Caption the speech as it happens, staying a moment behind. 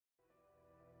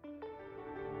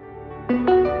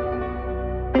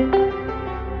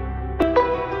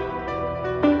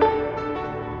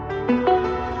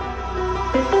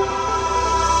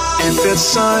If it's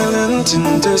silent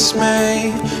in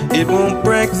dismay, it won't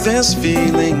break this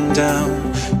feeling down.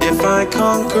 If I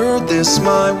conquer this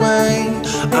my way,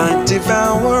 I'd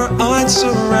devour, I'd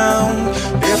surround.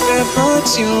 If it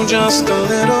hurts you just a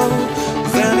little,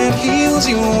 then it heals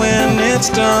you when it's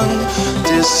done.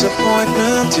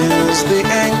 Disappointment is the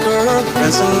anchor,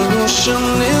 resolution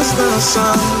is the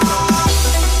sun.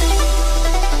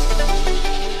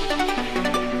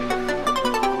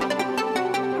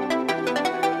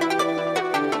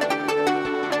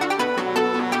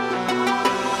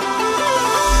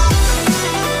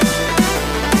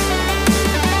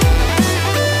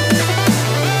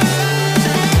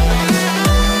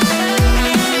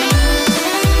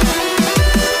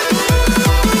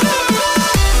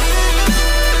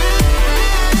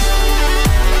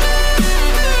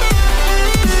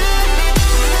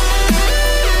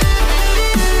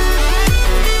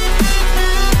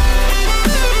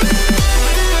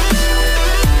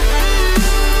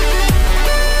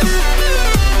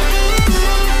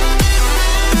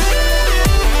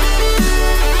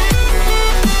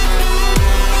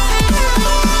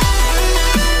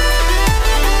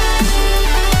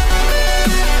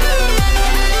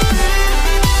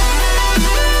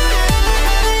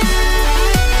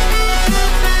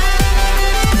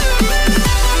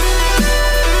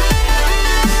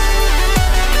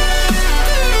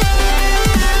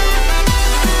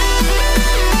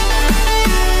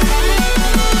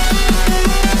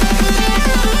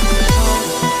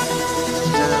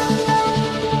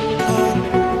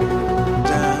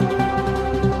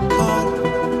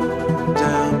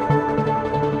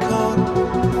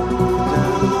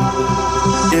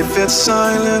 If it's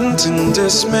silent in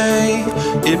dismay,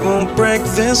 it won't break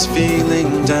this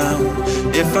feeling down.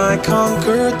 If I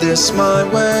conquer this my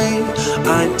way,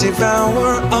 I'd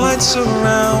devour, I'd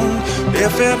surround.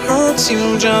 If it hurts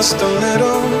you just a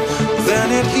little,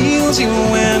 then it heals you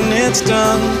when it's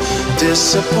done.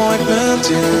 Disappointment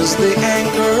is the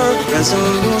anchor,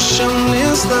 resolution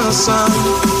is the sun.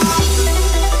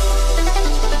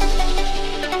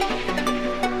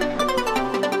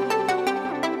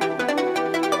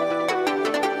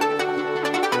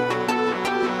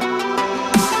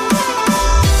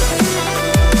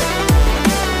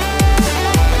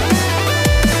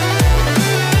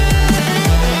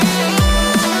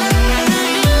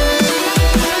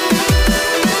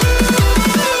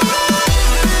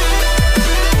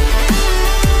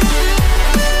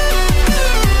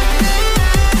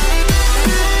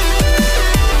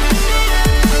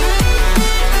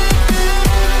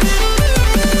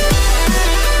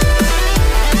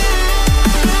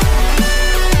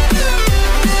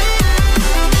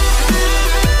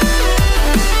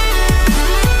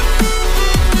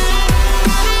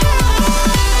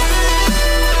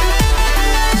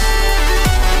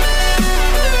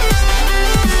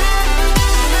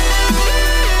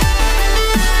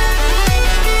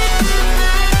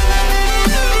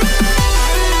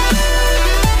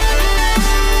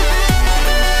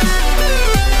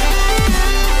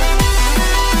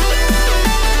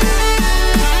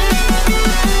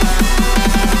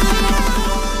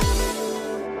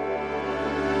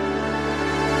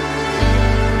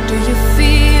 Do you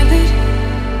feel it?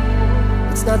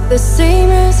 It's not the same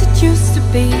as it used to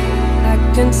be. I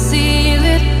can conceal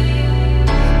it,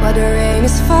 but the rain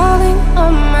is falling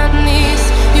on my knees.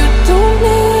 You don't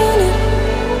mean it,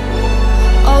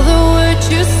 all the words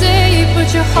you say,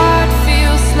 but your heart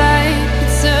feels like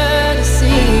it's a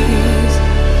disease.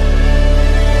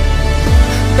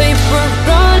 Babe, we're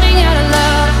running out of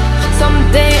love.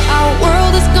 Someday our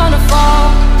world is gonna fall.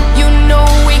 You know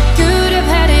we could have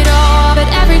had it all, but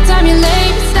every time you lay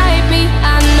beside me,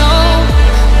 I know.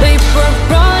 Babe, we're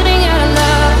running out of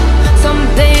love.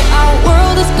 Someday our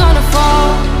world is gonna fall.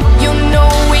 You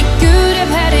know we could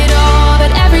have had it all,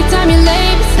 but every time you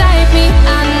lay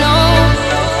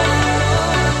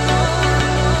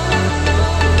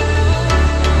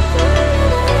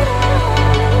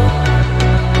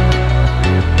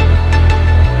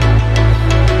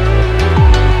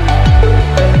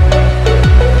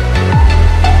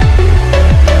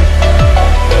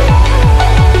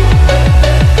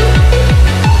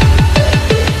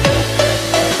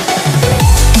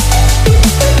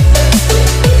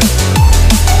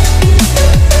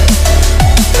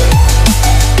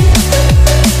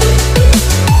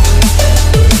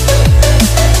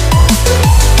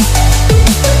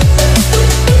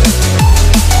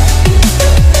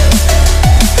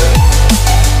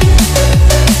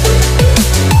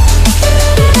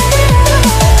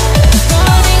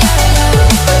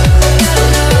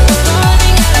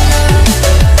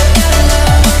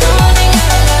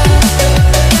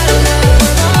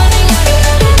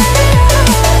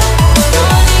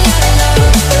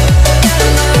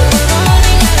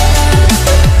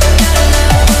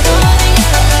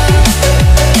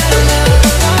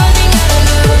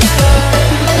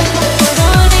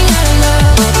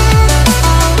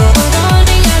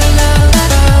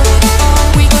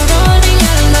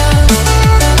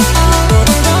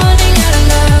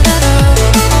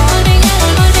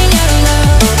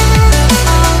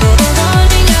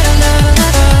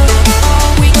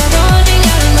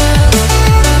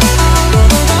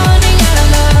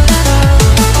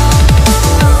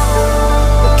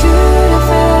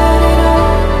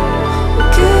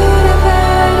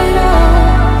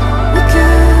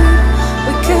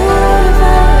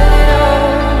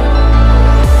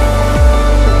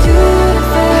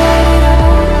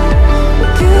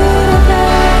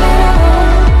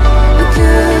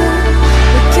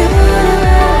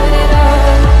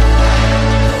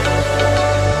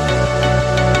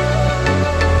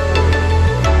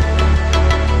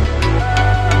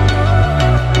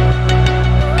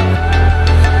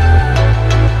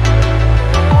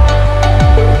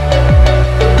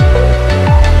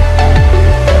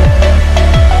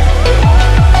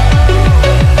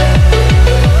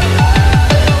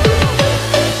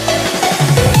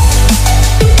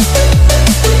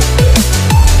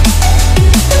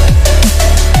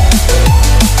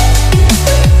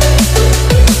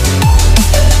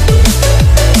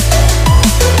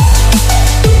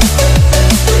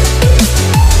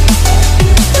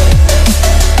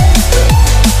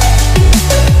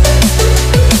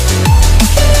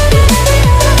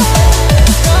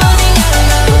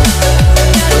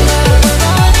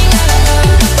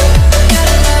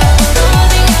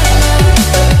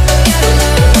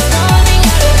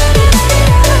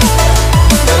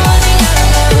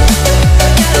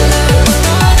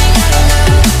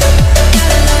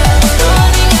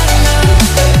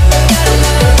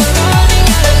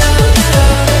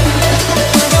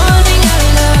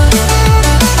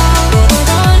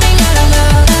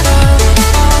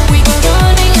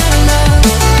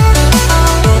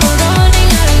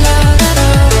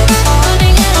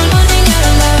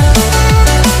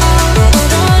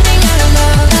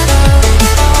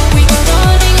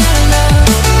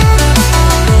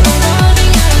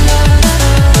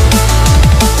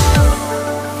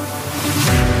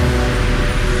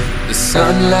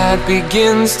sunlight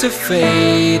begins to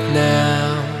fade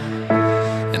now,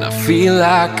 and I feel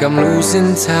like I'm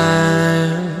losing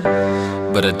time,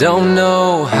 but I don't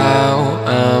know how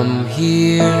I'm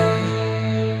here.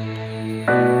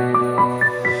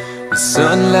 The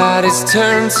sunlight has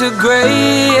turned to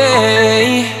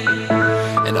gray,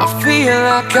 and I feel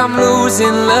like I'm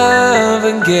losing love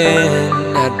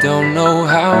again. I don't know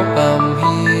how I'm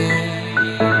here.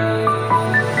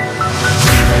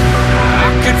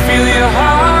 I could feel your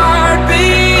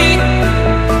heartbeat,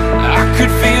 I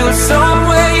could feel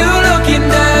somewhere you're looking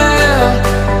down.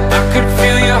 I could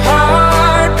feel your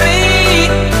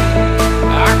heartbeat,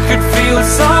 I could feel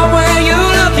somewhere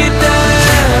you're looking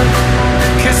down.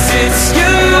 'Cause it's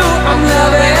you I'm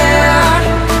loving,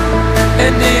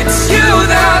 and it's you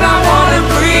that I wanna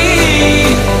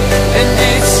breathe. And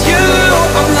it's you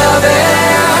I'm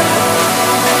loving,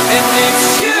 and it's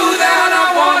you that I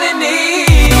wanna need.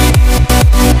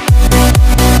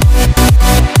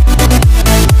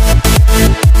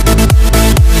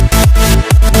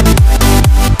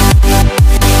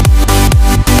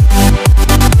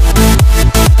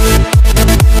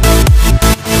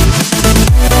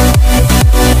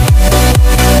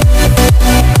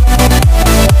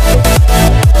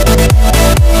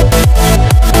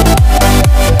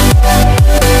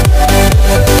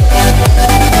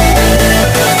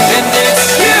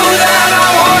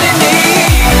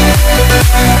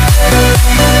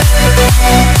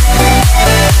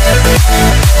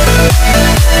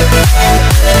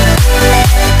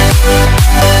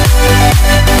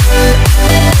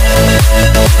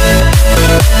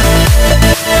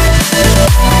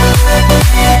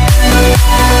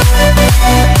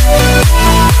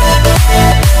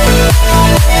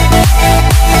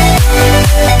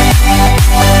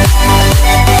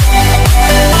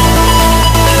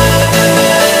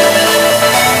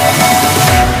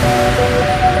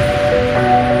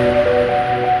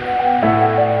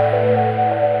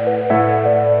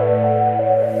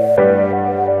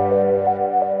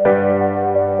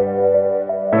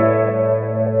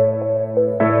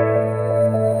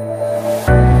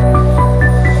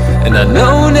 And I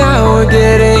know now we're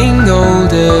getting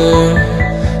older,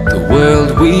 the world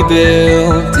we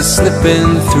built is slipping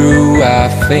through our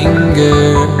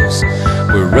fingers.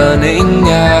 We're running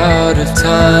out of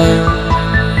time,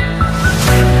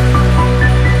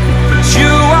 but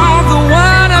you are the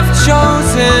one I've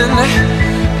chosen,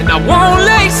 and I won't